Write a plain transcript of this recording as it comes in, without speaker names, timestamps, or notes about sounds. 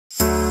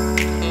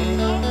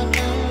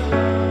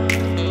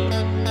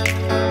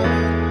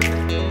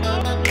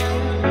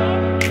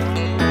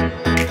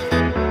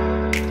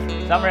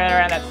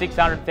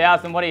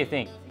600,000, what do you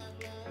think?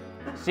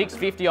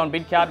 650 on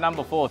bid card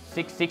number 4,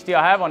 660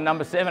 I have on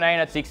number 17,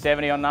 at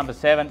 670 on number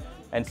 7,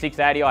 and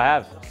 680 I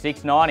have,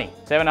 690.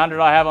 700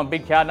 I have on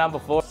bid card number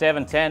 4,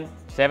 710,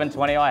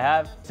 720 I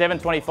have,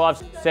 725,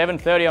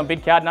 730 on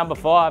bid card number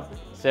 5,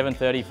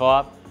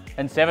 735,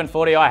 and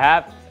 740 I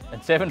have,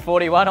 and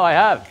 741 I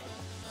have,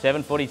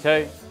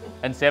 742,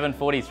 and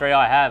 743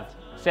 I have,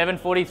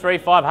 743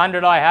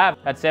 500 I have,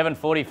 at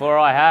 744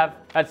 I have,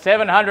 at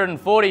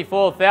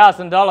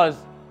 $744,000,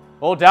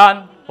 all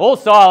done, all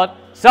solid,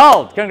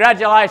 sold.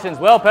 Congratulations,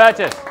 well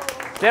purchased,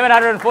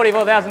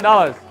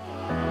 $744,000.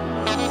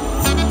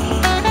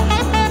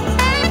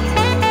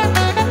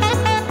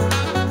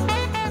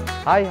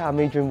 Hi, I'm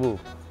Adrian Wu.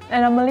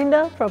 And I'm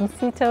Melinda from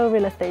Cito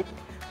Real Estate.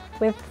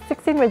 With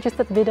 16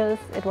 registered bidders,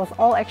 it was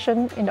all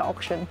action in the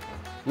auction.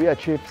 We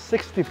achieved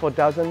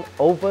 $64,000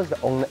 over the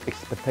owner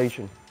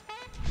expectation.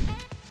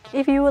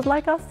 If you would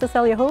like us to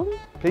sell your home,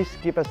 Please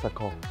give us a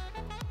call.